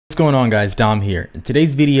going on, guys? Dom here. In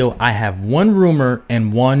today's video, I have one rumor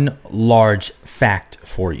and one large fact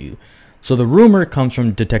for you. So the rumor comes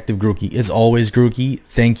from Detective Grookey. As always, Grookey,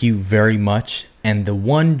 thank you very much. And the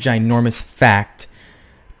one ginormous fact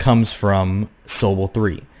comes from Sobble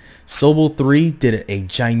 3. Sobble 3 did a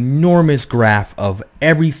ginormous graph of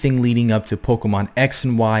everything leading up to Pokemon X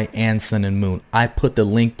and Y and Sun and Moon. I put the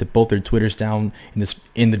link to both their Twitters down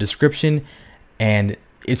in the description, and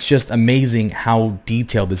it's just amazing how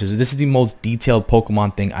detailed this is. This is the most detailed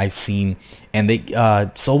Pokemon thing I've seen, and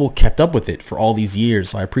Sobble kept up with it for all these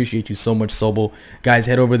years. So I appreciate you so much, Sobble. Guys,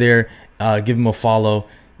 head over there, give him a follow,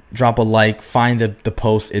 drop a like, find the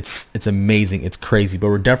post. It's amazing. It's crazy, but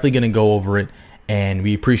we're definitely gonna go over it, and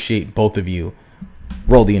we appreciate both of you.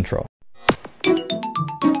 Roll the intro.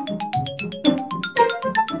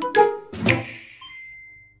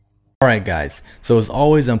 Alright guys, so as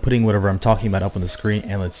always, I'm putting whatever I'm talking about up on the screen,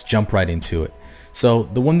 and let's jump right into it. So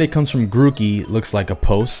the one that comes from Grookey looks like a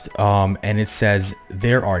post, and it says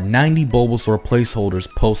there are 90 Bulbasaur placeholders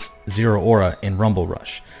post Zero Aura in Rumble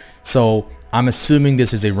Rush. So I'm assuming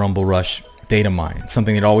this is a Rumble Rush data mine,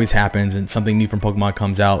 something that always happens, and something new from Pokemon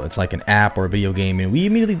comes out. It's like an app or a video game, and we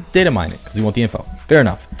immediately data mine it because we want the info. Fair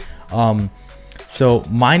enough. So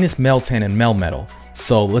minus Meltan and Melmetal.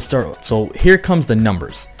 So let's start. So here comes the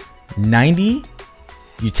numbers. 90,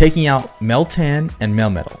 you're taking out Meltan and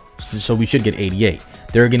Melmetal, so we should get 88.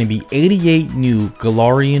 There are going to be 88 new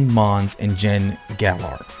Galarian Mons and Gen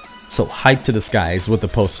Galar. So hype to the sky is what the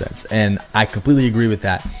post says, and I completely agree with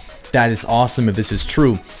that. That is awesome if this is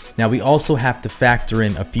true. Now we also have to factor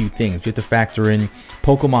in a few things. We have to factor in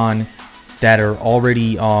Pokemon that are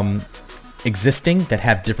already existing that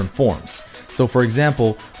have different forms. So for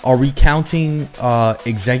example, are we counting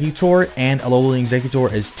Exeggutor and Alolan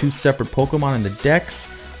Exeggutor as two separate Pokemon in the dex,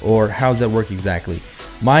 or how does that work exactly?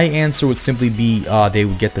 My answer would simply be they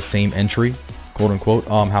would get the same entry, quote unquote,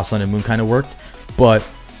 how Sun and Moon kind of worked, but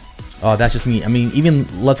that's just me. I mean, even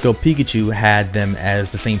Let's Go Pikachu had them as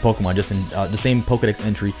the same Pokemon, just in the same Pokedex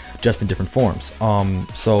entry, just in different forms.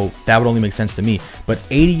 So that would only make sense to me. But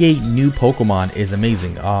 88 new Pokemon is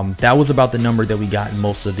amazing. That was about the number that we got in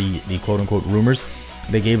most of the quote-unquote rumors.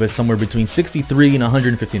 They gave us somewhere between 63 and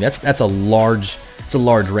 115. That's a large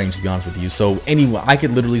range, to be honest with you. So anyway, I could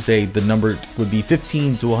literally say the number would be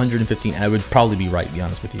 15 to 115, and I would probably be right, to be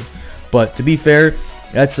honest with you. But to be fair,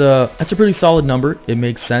 that's a pretty solid number. It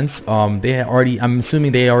makes sense. I'm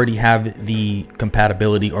assuming they already have the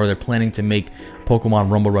compatibility, or they're planning to make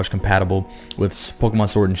Pokemon Rumble Rush compatible with Pokemon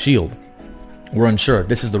Sword and Shield. We're unsure.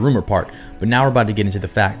 This is the rumor part, but now we're about to get into the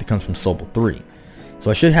fact that comes from Sobble 3. So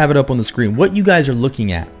I should have it up on the screen. What you guys are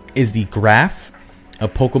looking at is the graph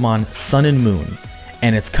of Pokemon Sun and Moon,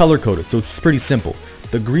 and it's color coded, so it's pretty simple.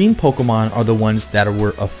 The green Pokemon are the ones that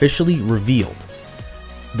were officially revealed.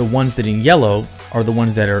 The ones that in yellow are the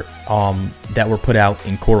ones that are that were put out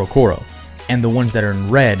in Koro, and the ones that are in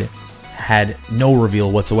red had no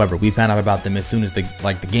reveal whatsoever. We found out about them as soon as the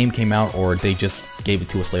game came out, or they just gave it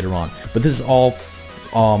to us later on. But this is all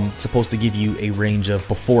supposed to give you a range of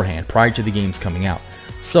beforehand, prior to the games coming out.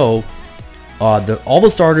 So all the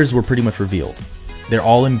starters were pretty much revealed. They're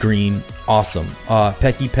all in green. Awesome.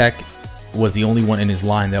 Pecky Peck was the only one in his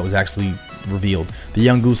line that was actually revealed. The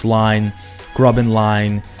Young Goose line, Grubbin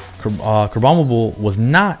line, Crabominable was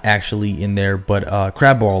not actually in there, but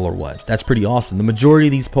Crabrawler was. That's pretty awesome. The majority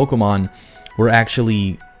of these Pokemon were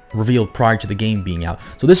actually revealed prior to the game being out.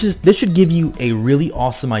 So this should give you a really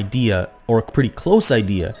awesome idea, or a pretty close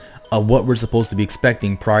idea, of what we're supposed to be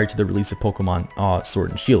expecting prior to the release of Pokemon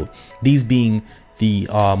Sword and Shield. These being the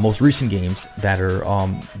most recent games that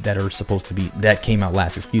came out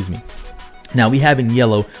last. Excuse me. Now we have in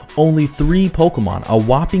yellow only 3 Pokemon, a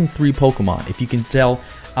whopping 3 Pokemon. If you can tell,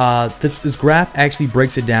 this graph actually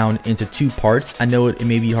breaks it down into 2 parts. I know it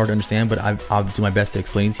may be hard to understand, but I'll do my best to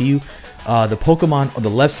explain it to you. The Pokemon on the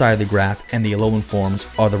left side of the graph and the Alolan forms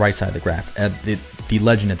are the right side of the graph, at the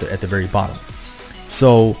legend at the very bottom.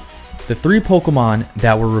 So the 3 Pokemon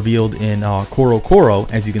that were revealed in Koro,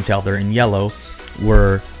 as you can tell, they're in yellow,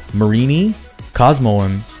 were Mareanie,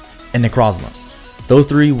 Cosmoem, and Necrozma. Those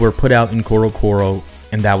 3 were put out in Koro,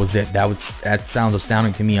 and that was it. That sounds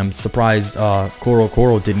astounding to me. I'm surprised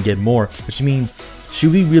Koro didn't get more, which means,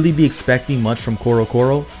 should we really be expecting much from Koro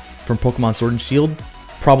from Pokemon Sword and Shield?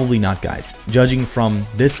 Probably not, guys, judging from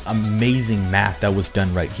this amazing math that was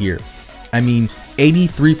done right here. I mean,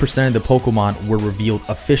 83% of the Pokemon were revealed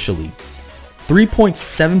officially.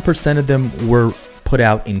 3.7% of them were put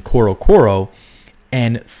out in Koro,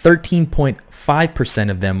 and 13.5%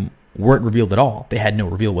 of them weren't revealed at all. They had no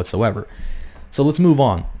reveal whatsoever. So let's move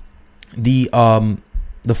on. The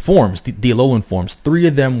the forms, the Alolan forms, 3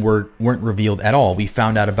 of them weren't revealed at all. We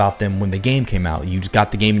found out about them when the game came out. You just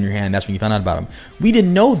got the game in your hand, that's when you found out about them. We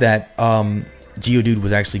didn't know that Geodude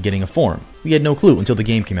was actually getting a form. We had no clue until the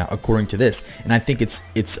game came out, according to this. And I think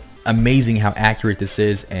it's amazing how accurate this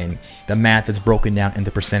is and the math that's broken down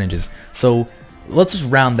into percentages. So let's just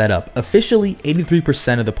round that up. Officially,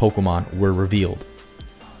 83% of the Pokemon were revealed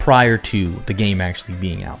prior to the game actually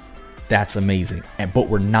being out. That's amazing. But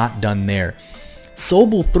we're not done there.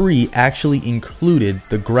 Sobble 3 actually included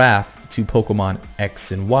the graph to Pokemon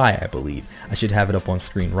X and Y, I believe. I should have it up on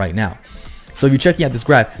screen right now. So if you're checking out this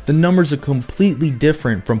graph, the numbers are completely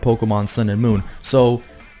different from Pokemon Sun and Moon. So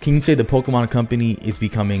can you say the Pokemon company is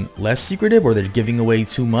becoming less secretive, or they're giving away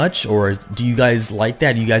too much? Or do you guys like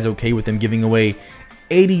that? Are you guys okay with them giving away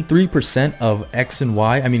 83% of X and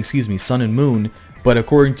Y? I mean, excuse me, Sun and Moon. But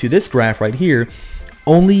according to this graph right here,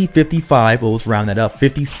 only 55, well, let's round that up,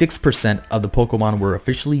 56% of the Pokemon were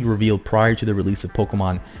officially revealed prior to the release of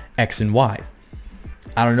Pokemon X and Y.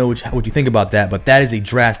 I don't know what you think about that, but that is a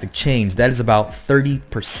drastic change. That is about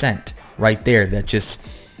 30% right there. That just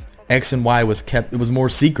X and Y was kept. It was more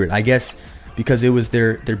secret, I guess, because it was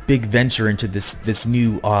their big venture into this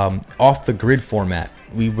new off the grid format.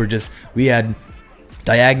 We had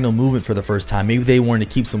diagonal movement for the first time. Maybe they wanted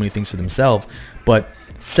to keep so many things to themselves, but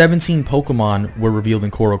 17 Pokemon were revealed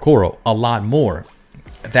in Koro, a lot more.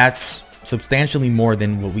 That's substantially more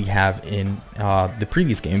than what we have in the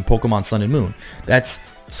previous game, Pokemon Sun and Moon. That's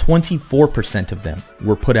 24% of them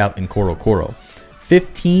were put out in Koro.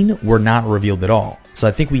 15 were not revealed at all. So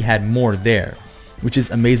I think we had more there, which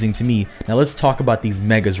is amazing to me. Now let's talk about these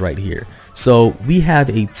megas right here. So we have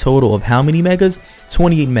a total of how many megas?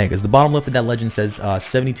 28 megas. The bottom left of that legend says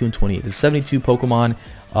 72 and 28. There's 72 Pokemon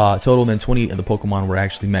total, then 28 of the Pokemon were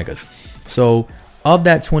actually megas. So of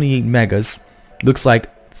that 28 megas, looks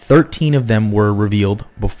like 13 of them were revealed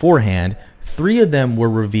beforehand, 3 of them were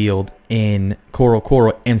revealed in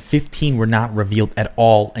Koro, and 15 were not revealed at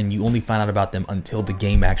all, and you only found out about them until the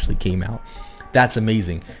game actually came out. That's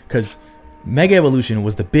amazing, because Mega Evolution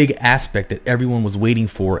was the big aspect that everyone was waiting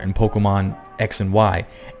for in Pokemon X and Y,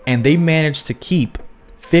 and they managed to keep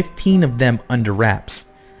 15 of them under wraps.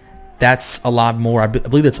 That's a lot more. I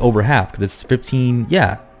believe that's over half, because it's 15.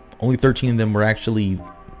 Yeah, only 13 of them were actually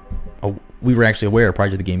we were actually aware prior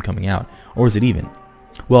to the game coming out. Or is it even?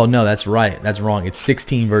 Well, no, that's right. That's wrong. It's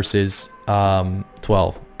 16 versus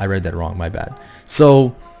 12. I read that wrong. My bad.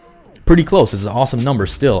 So pretty close. It's an awesome number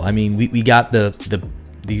still. I mean, we got the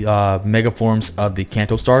mega forms of the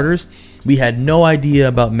Kanto starters. We had no idea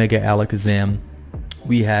about Mega Alakazam.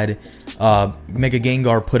 We had Mega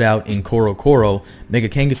Gengar put out in Koro. Mega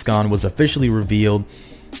Kangaskhan was officially revealed.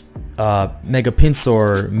 Mega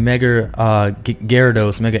Pinsir, Mega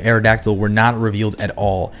Gyarados, Mega Aerodactyl were not revealed at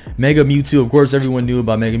all. Mega Mewtwo, of course, everyone knew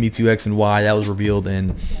about Mega Mewtwo X and Y. That was revealed,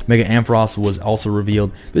 and Mega Ampharos was also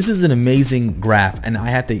revealed. This is an amazing graph, and I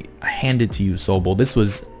have to hand it to you, Sobble. This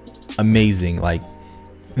was amazing. Like,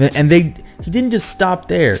 and he didn't just stop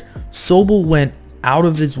there. Sobble went out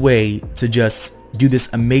of his way to just do this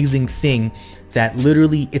amazing thing that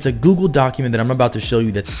literally, it's a Google document that I'm about to show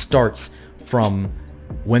you that starts from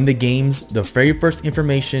when the very first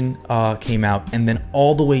information came out, and then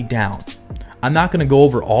all the way down. I'm not going to go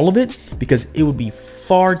over all of it because it would be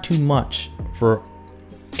far too much for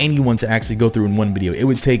anyone to actually go through in one video. It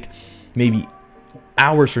would take maybe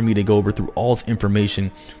hours for me to go over through all this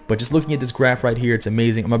information, but just looking at this graph right here, it's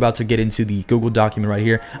amazing. I'm about to get into the Google document right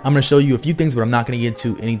here. I'm going to show you a few things, but I'm not going to get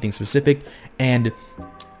into anything specific, and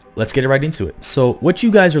let's get right into it. So what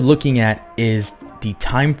you guys are looking at is the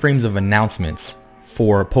time frames of announcements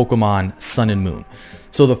for Pokemon Sun and Moon.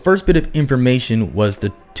 So the first bit of information was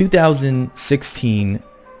the 2016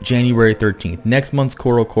 January 13th, next month's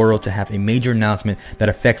Koro to have a major announcement that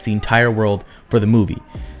affects the entire world for the movie.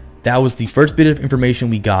 That was the first bit of information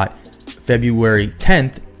we got. February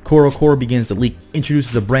 10th, Koro begins to leak,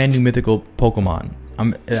 introduces a brand new mythical Pokemon.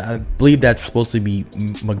 I believe that's supposed to be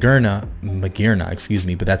Magearna, excuse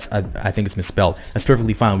me, but I think it's misspelled. That's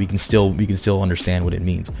perfectly fine. We can still understand what it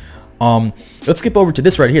means. Let's skip over to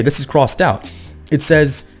this right here. This is crossed out. It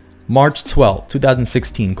says March 12,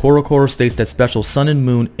 2016. Koro states that special Sun and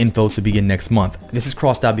Moon info to begin next month. This is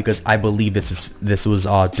crossed out because I believe this was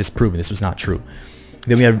disproven. This was not true.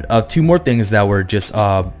 Then we have 2 more things that were just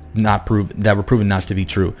proven not to be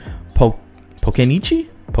true. Pokenichi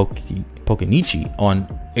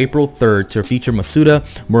on April 3rd to feature Masuda,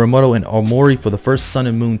 Muramoto, and Omori for the first Sun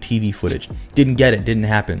and Moon TV footage. Didn't get it. Didn't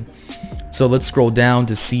happen. So let's scroll down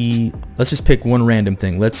to see. Let's just pick one random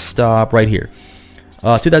thing. Let's stop right here.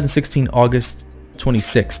 2016 August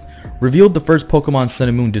 26th revealed the first Pokemon Sun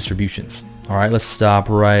and Moon distributions. All right, let's stop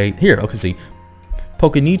right here. Okay, see.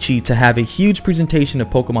 Pokenichi to have a huge presentation of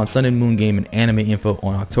Pokemon Sun and Moon game and anime info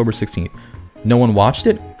on October 16th. No one watched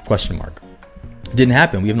it? Question mark. Didn't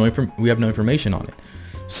happen. We have no information on it.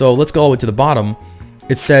 So let's go all the way to the bottom.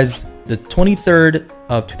 It says the 23rd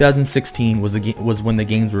of 2016 was when the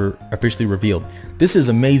games were officially revealed. This is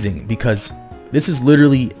amazing because this is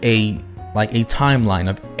literally a timeline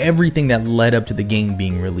of everything that led up to the game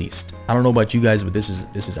being released. I don't know about you guys, but this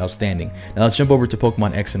is outstanding. Now let's jump over to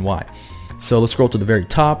Pokemon X and Y. So let's scroll to the very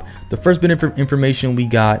top. The first bit of information we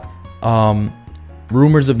got,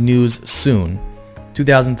 rumors of news soon.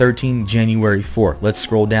 2013 January 4th. Let's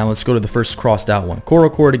scroll down. Let's go to the first crossed out one.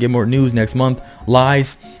 Core to get more news next month.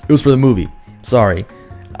 Lies. It was for the movie. Sorry.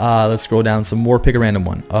 Let's scroll down some more. Pick a random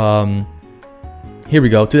one. Here we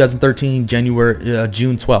go. 2013 June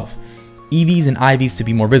 12th. EVs and IVs to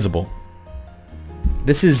be more visible.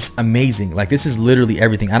 This is amazing. Like, this is literally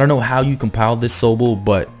everything. I don't know how you compiled this, Sobble,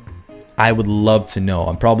 but I would love to know.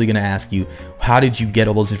 I'm probably going to ask you, how did you get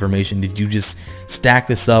all this information? Did you just stack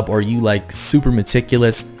this up, or are you like super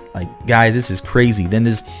meticulous? Like, guys, this is crazy. Then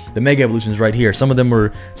there's the Mega Evolutions right here. Some of them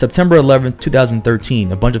were September 11th,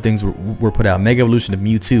 2013. A bunch of things were put out. Mega Evolution of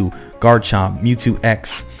Mewtwo, Garchomp, Mewtwo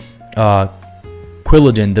X,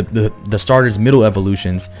 Quilladin, the starters middle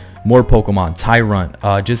evolutions, more Pokemon,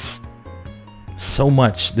 Tyrunt, just so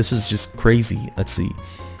much. This is just crazy. Let's see.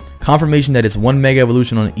 Confirmation that it's one Mega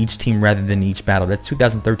Evolution on each team rather than each battle. That's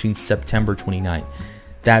 2013 September 29th.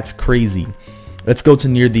 That's crazy. Let's go to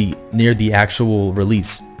near the actual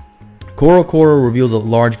release. Koro reveals a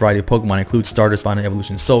large variety of Pokemon, includes starters, final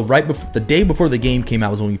evolutions. So right before, the day before the game came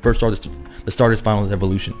out was when we first started the starters, final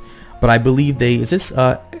evolution. But I believe is this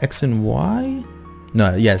X and Y?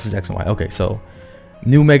 No, yeah, this is X and Y. Okay, so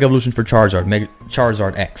new Mega Evolution for Charizard,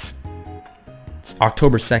 Charizard X. It's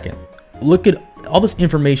October 2nd. Look at all this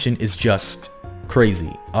information, is just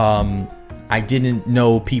crazy. I didn't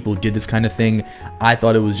know people did this kind of thing. I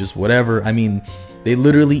thought it was just whatever. I mean, they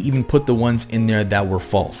literally even put the ones in there that were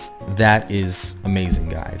false. That is amazing,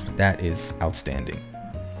 guys. That is outstanding.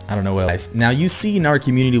 I don't know what else. Now, you see in our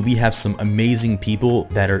community, we have some amazing people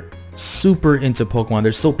that are super into Pokemon.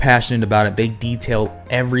 They're so passionate about it. They detail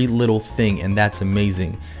every little thing, and that's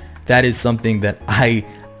amazing. That is something that I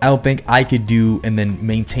don't think I could do, and then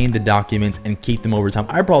maintain the documents and keep them over time.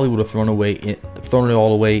 I probably would have thrown it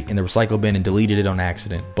all away in the recycle bin and deleted it on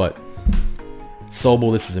accident. But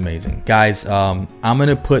Sobble, this is amazing, guys. I'm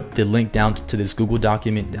gonna put the link down to this Google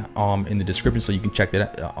document in the description, so you can check it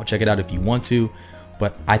out. I'll check it out if you want to.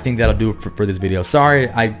 But I think that'll do it for this video. Sorry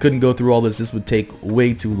I couldn't go through all this. This would take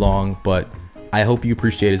way too long, but I hope you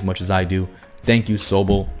appreciate it as much as I do. Thank you,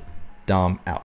 Sobble. Dom out.